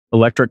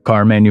Electric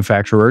car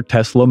manufacturer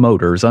Tesla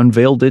Motors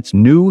unveiled its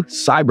new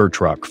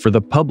Cybertruck for the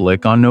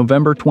public on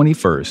November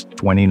 21,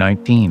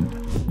 2019.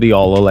 The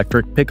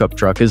all-electric pickup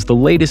truck is the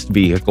latest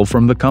vehicle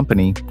from the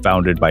company,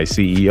 founded by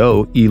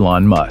CEO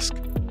Elon Musk.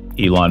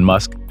 Elon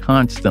Musk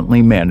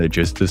constantly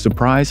manages to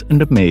surprise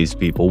and amaze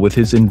people with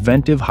his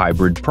inventive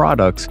hybrid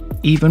products,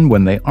 even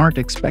when they aren't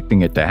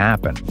expecting it to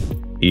happen.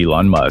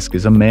 Elon Musk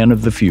is a man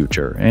of the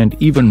future, and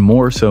even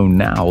more so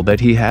now that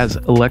he has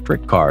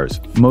electric cars,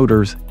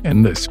 motors,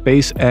 and the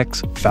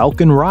SpaceX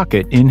Falcon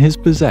rocket in his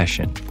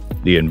possession.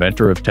 The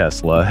inventor of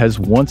Tesla has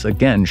once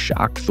again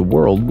shocked the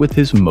world with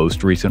his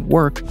most recent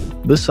work,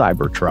 the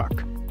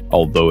Cybertruck.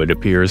 Although it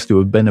appears to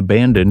have been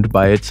abandoned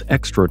by its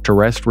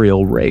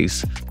extraterrestrial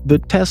race, the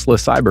Tesla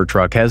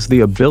Cybertruck has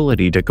the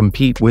ability to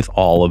compete with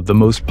all of the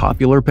most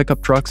popular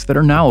pickup trucks that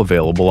are now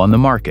available on the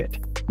market.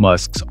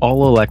 Musk's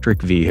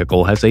all-electric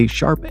vehicle has a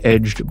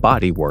sharp-edged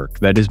bodywork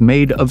that is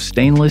made of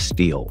stainless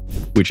steel,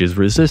 which is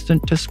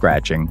resistant to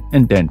scratching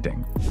and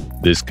denting.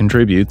 This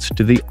contributes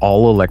to the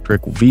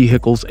all-electric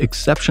vehicle's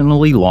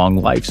exceptionally long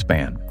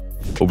lifespan.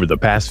 Over the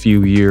past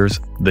few years,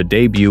 the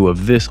debut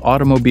of this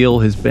automobile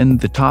has been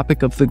the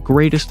topic of the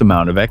greatest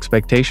amount of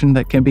expectation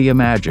that can be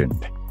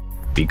imagined.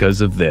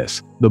 Because of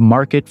this, the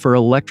market for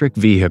electric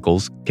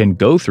vehicles can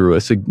go through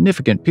a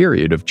significant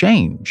period of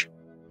change.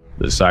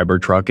 The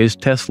Cybertruck is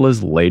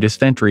Tesla's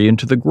latest entry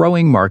into the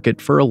growing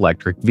market for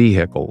electric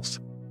vehicles.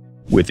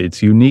 With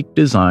its unique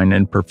design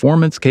and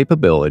performance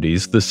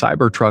capabilities, the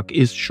Cybertruck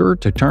is sure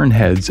to turn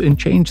heads and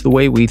change the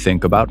way we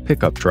think about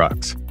pickup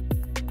trucks.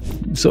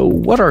 So,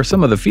 what are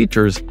some of the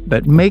features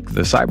that make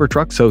the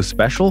Cybertruck so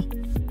special?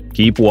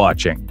 Keep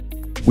watching.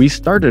 We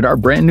started our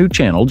brand new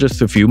channel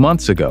just a few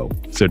months ago,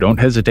 so don't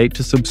hesitate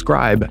to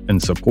subscribe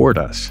and support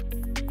us.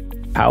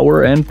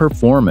 Power and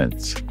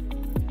performance.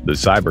 The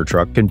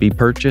Cybertruck can be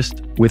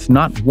purchased with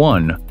not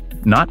one,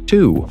 not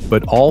two,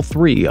 but all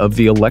three of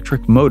the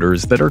electric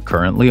motors that are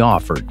currently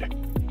offered.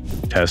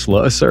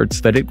 Tesla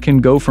asserts that it can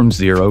go from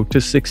 0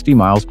 to 60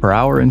 miles per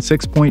hour in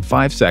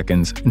 6.5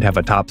 seconds and have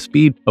a top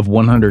speed of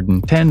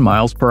 110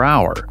 miles per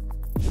hour.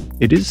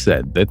 It is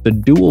said that the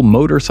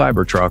dual-motor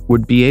Cybertruck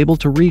would be able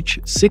to reach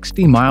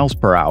 60 miles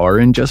per hour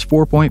in just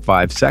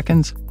 4.5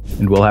 seconds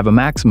and will have a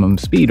maximum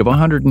speed of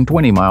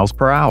 120 miles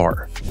per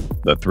hour.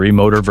 The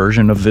three-motor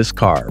version of this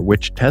car,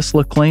 which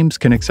Tesla claims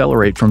can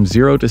accelerate from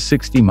 0 to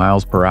 60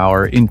 miles per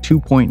hour in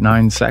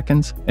 2.9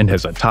 seconds and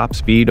has a top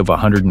speed of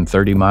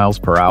 130 miles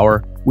per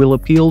hour, will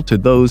appeal to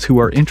those who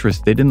are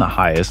interested in the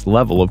highest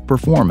level of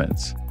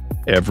performance.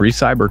 Every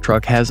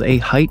Cybertruck has a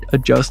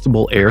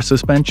height-adjustable air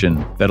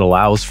suspension that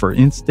allows for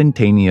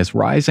instantaneous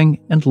rising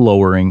and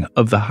lowering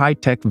of the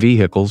high-tech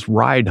vehicle's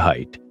ride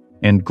height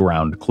and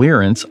ground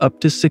clearance up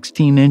to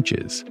 16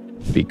 inches.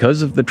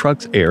 Because of the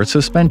truck's air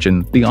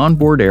suspension, the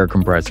onboard air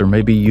compressor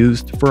may be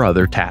used for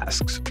other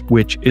tasks,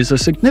 which is a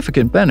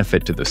significant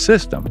benefit to the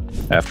system.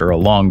 After a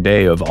long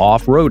day of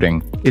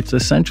off-roading, it's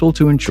essential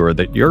to ensure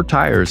that your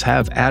tires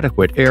have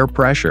adequate air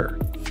pressure.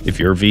 If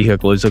your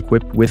vehicle is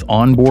equipped with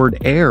onboard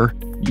air,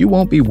 you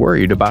won't be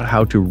worried about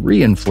how to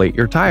re-inflate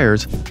your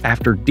tires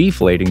after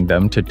deflating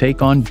them to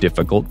take on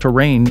difficult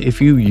terrain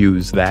if you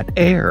use that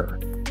air.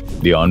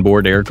 The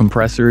onboard air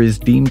compressor is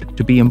deemed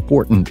to be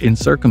important in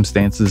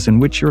circumstances in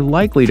which you're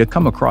likely to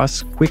come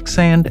across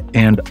quicksand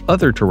and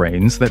other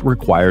terrains that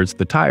requires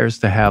the tires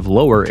to have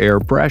lower air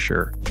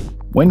pressure.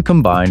 When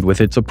combined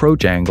with its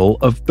approach angle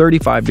of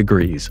 35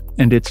 degrees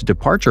and its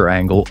departure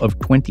angle of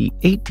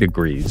 28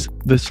 degrees,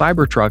 the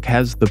Cybertruck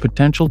has the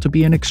potential to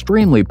be an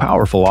extremely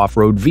powerful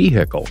off-road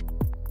vehicle.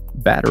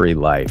 Battery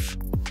life.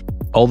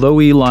 Although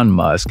Elon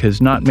Musk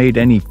has not made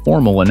any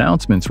formal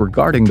announcements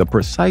regarding the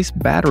precise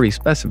battery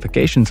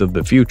specifications of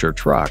the future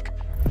truck,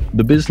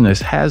 the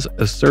business has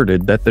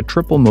asserted that the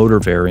triple-motor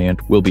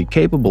variant will be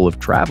capable of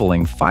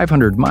traveling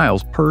 500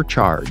 miles per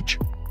charge.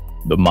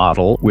 The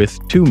model with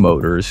two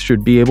motors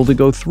should be able to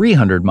go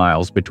 300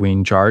 miles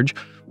between charge,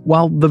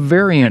 while the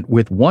variant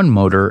with one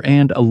motor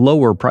and a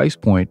lower price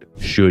point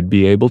should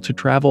be able to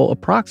travel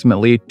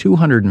approximately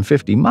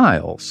 250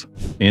 miles.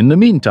 In the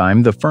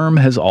meantime, the firm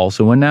has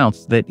also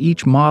announced that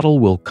each model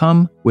will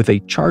come with a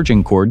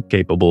charging cord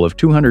capable of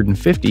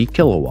 250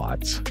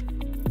 kilowatts.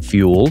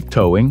 Fuel,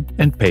 towing,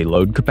 and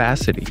payload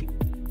capacity.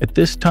 At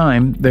this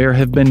time, there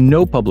have been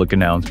no public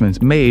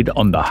announcements made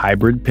on the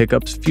hybrid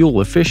pickup's fuel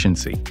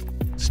efficiency.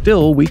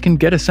 Still, we can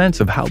get a sense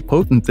of how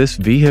potent this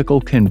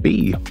vehicle can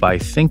be by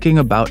thinking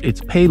about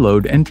its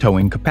payload and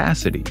towing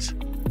capacities.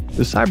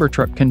 The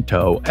Cybertruck can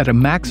tow at a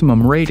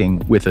maximum rating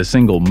with a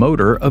single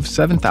motor of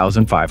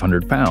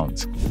 7,500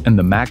 pounds, and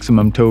the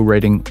maximum tow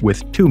rating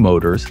with two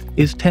motors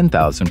is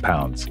 10,000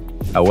 pounds.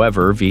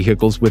 However,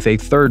 vehicles with a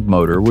third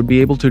motor would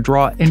be able to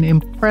draw an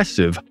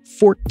impressive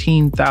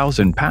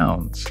 14,000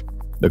 pounds.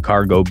 The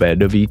cargo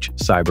bed of each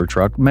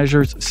Cybertruck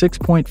measures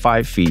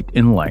 6.5 feet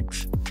in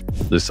length.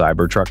 The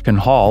Cybertruck can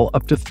haul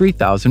up to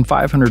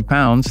 3,500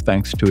 pounds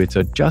thanks to its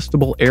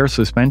adjustable air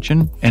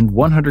suspension and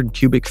 100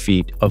 cubic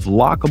feet of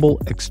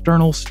lockable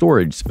external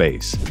storage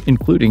space,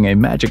 including a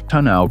magic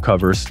tonneau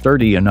cover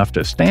sturdy enough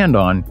to stand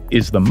on,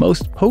 is the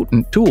most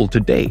potent tool to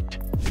date.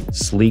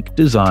 Sleek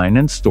design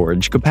and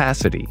storage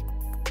capacity.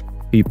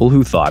 People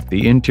who thought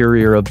the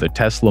interior of the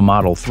Tesla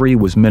Model 3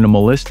 was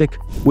minimalistic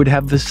would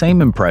have the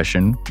same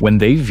impression when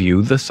they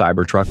view the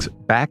Cybertruck's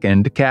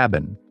back-end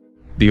cabin.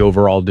 The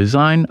overall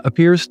design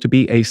appears to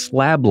be a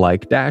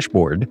slab-like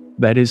dashboard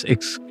that is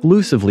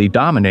exclusively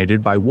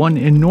dominated by one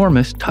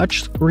enormous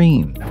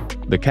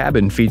touchscreen. The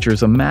cabin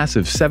features a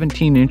massive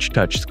 17-inch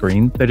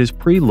touchscreen that is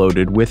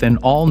preloaded with an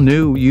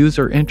all-new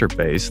user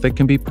interface that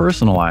can be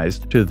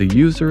personalized to the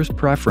user's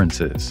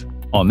preferences.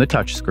 On the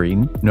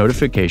touchscreen,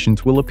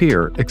 notifications will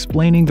appear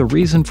explaining the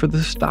reason for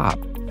the stop,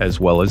 as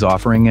well as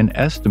offering an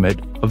estimate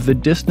of the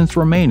distance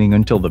remaining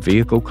until the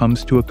vehicle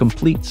comes to a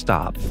complete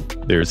stop.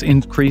 There's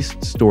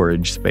increased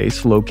storage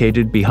space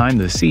located behind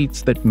the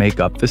seats that make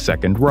up the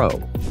second row.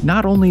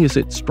 Not only is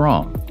it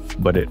strong,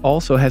 but it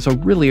also has a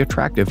really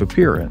attractive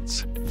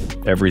appearance.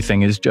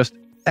 Everything is just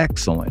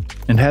excellent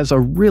and has a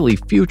really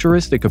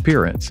futuristic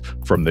appearance,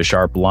 from the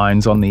sharp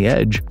lines on the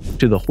edge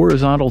to the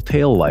horizontal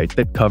tail light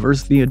that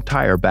covers the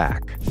entire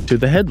back, to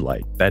the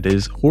headlight that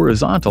is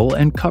horizontal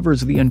and covers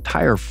the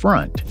entire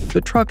front.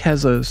 The truck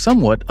has a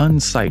somewhat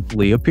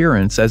unsightly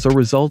appearance as a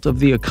result of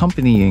the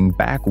accompanying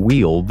back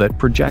wheel that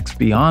projects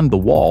beyond the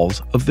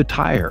walls of the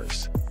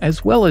tires,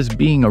 as well as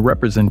being a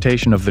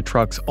representation of the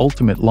truck's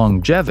ultimate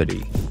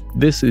longevity.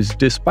 This is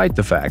despite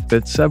the fact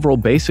that several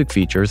basic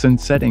features and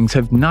settings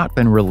have not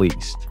been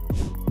released.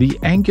 The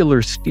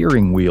angular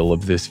steering wheel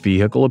of this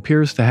vehicle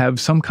appears to have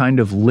some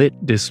kind of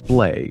lit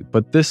display,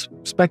 but this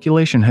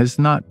speculation has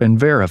not been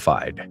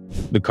verified.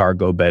 The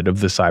cargo bed of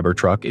the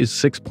Cybertruck is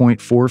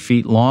 6.4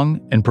 feet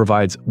long and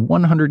provides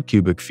 100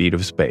 cubic feet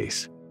of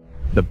space.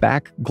 The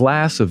back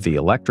glass of the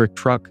electric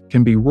truck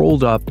can be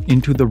rolled up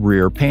into the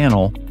rear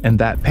panel, and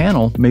that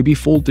panel may be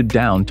folded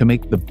down to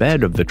make the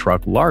bed of the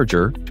truck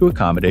larger to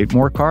accommodate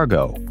more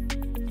cargo.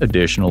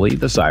 Additionally,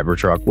 the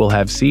Cybertruck will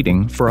have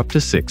seating for up to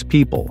 6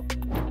 people.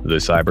 The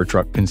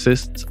Cybertruck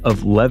consists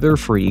of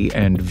leather-free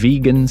and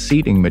vegan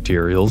seating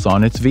materials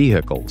on its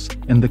vehicles,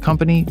 and the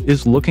company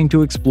is looking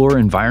to explore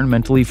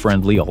environmentally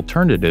friendly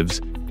alternatives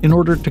in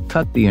order to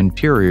cut the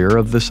interior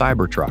of the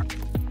Cybertruck.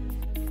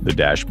 The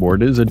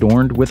dashboard is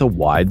adorned with a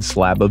wide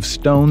slab of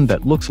stone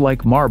that looks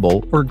like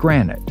marble or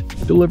granite,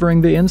 delivering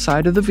the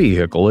inside of the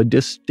vehicle a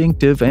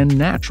distinctive and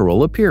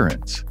natural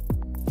appearance.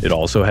 It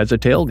also has a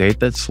tailgate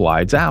that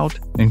slides out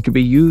and can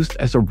be used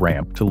as a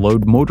ramp to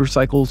load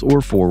motorcycles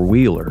or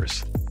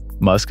four-wheelers.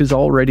 Musk has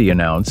already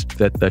announced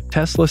that the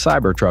Tesla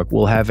Cybertruck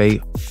will have a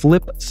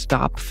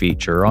flip-stop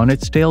feature on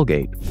its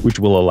tailgate, which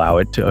will allow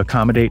it to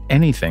accommodate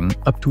anything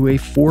up to a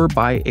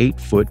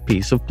 4-by-8-foot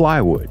piece of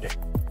plywood.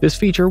 This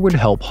feature would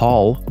help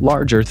haul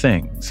larger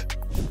things.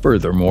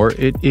 Furthermore,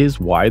 it is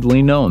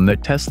widely known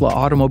that Tesla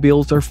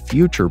automobiles are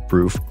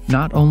future-proof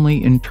not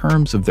only in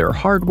terms of their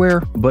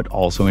hardware, but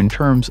also in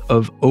terms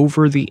of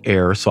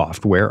over-the-air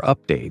software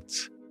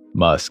updates.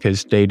 Musk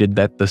has stated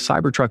that the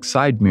Cybertruck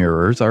side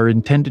mirrors are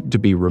intended to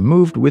be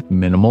removed with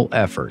minimal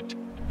effort.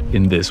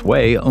 In this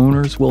way,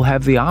 owners will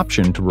have the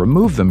option to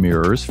remove the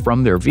mirrors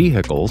from their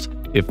vehicles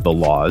if the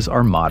laws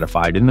are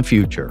modified in the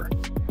future.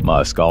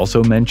 Musk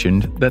also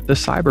mentioned that the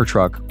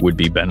Cybertruck would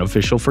be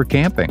beneficial for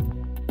camping,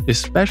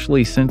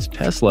 especially since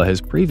Tesla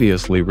has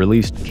previously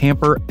released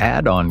camper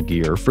add-on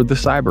gear for the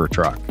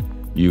Cybertruck.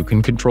 You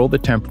can control the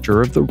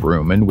temperature of the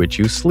room in which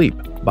you sleep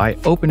by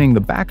opening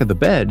the back of the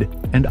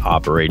bed and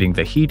operating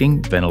the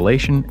heating,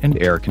 ventilation,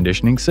 and air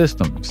conditioning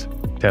systems.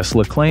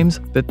 Tesla claims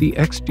that the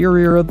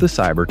exterior of the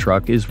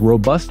Cybertruck is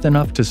robust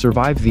enough to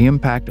survive the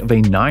impact of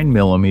a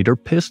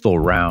 9mm pistol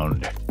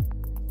round.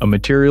 A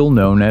material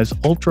known as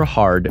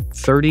ultra-hard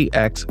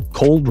 30X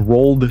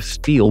cold-rolled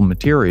steel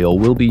material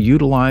will be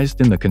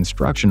utilized in the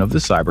construction of the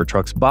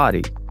Cybertruck's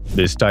body.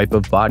 This type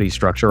of body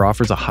structure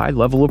offers a high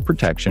level of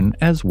protection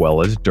as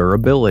well as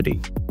durability.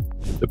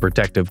 The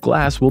protective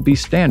glass will be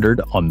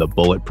standard on the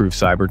bulletproof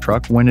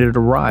Cybertruck when it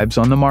arrives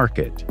on the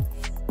market.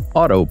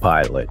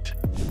 Autopilot.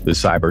 The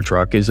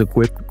Cybertruck is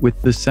equipped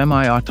with the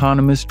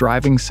semi-autonomous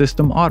driving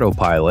system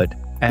Autopilot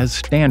as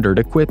standard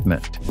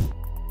equipment.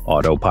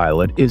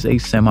 Autopilot is a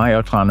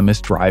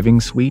semi-autonomous driving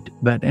suite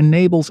that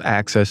enables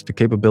access to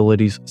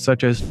capabilities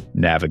such as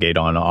navigate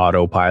on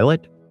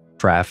autopilot,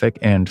 traffic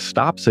and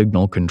stop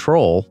signal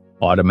control,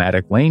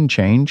 automatic lane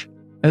change,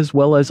 as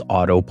well as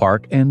auto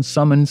park and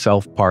summon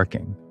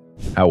self-parking.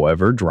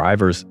 However,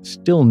 drivers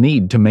still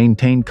need to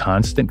maintain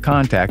constant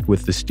contact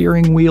with the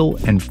steering wheel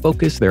and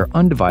focus their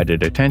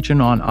undivided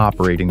attention on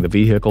operating the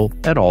vehicle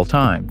at all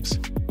times.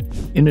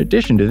 In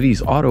addition to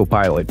these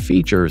autopilot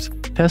features,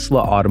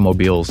 Tesla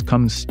automobiles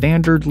come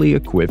standardly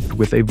equipped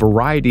with a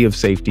variety of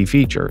safety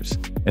features,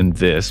 and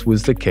this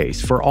was the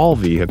case for all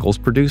vehicles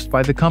produced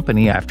by the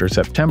company after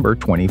September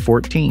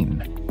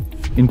 2014.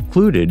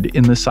 Included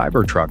in the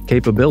Cybertruck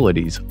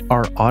capabilities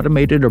are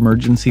automated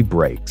emergency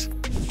brakes,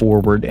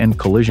 forward and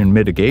collision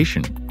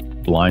mitigation,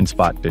 blind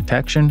spot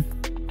detection,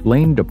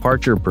 lane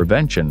departure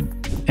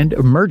prevention, and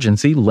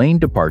emergency lane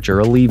departure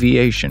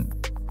alleviation.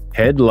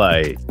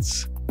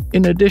 Headlights.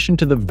 In addition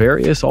to the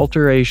various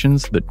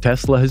alterations that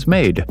Tesla has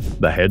made,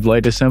 the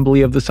headlight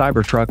assembly of the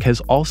Cybertruck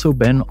has also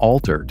been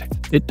altered.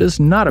 It does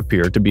not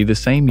appear to be the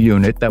same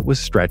unit that was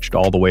stretched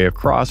all the way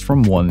across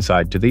from one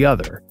side to the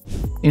other.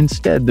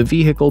 Instead, the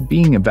vehicle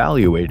being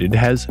evaluated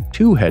has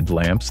 2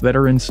 headlamps that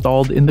are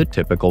installed in the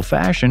typical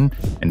fashion,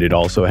 and it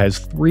also has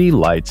 3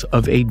 lights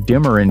of a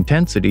dimmer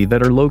intensity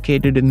that are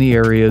located in the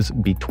areas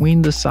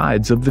between the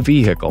sides of the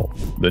vehicle.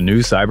 The new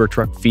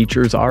Cybertruck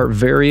features are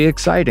very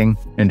exciting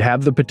and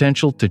have the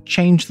potential to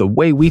change the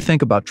way we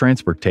think about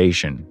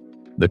transportation.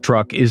 The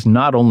truck is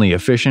not only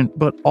efficient,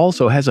 but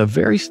also has a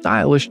very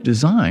stylish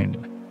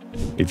design.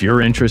 If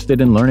you're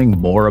interested in learning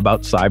more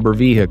about cyber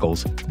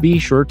vehicles, be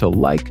sure to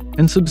like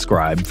and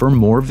subscribe for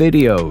more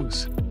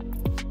videos.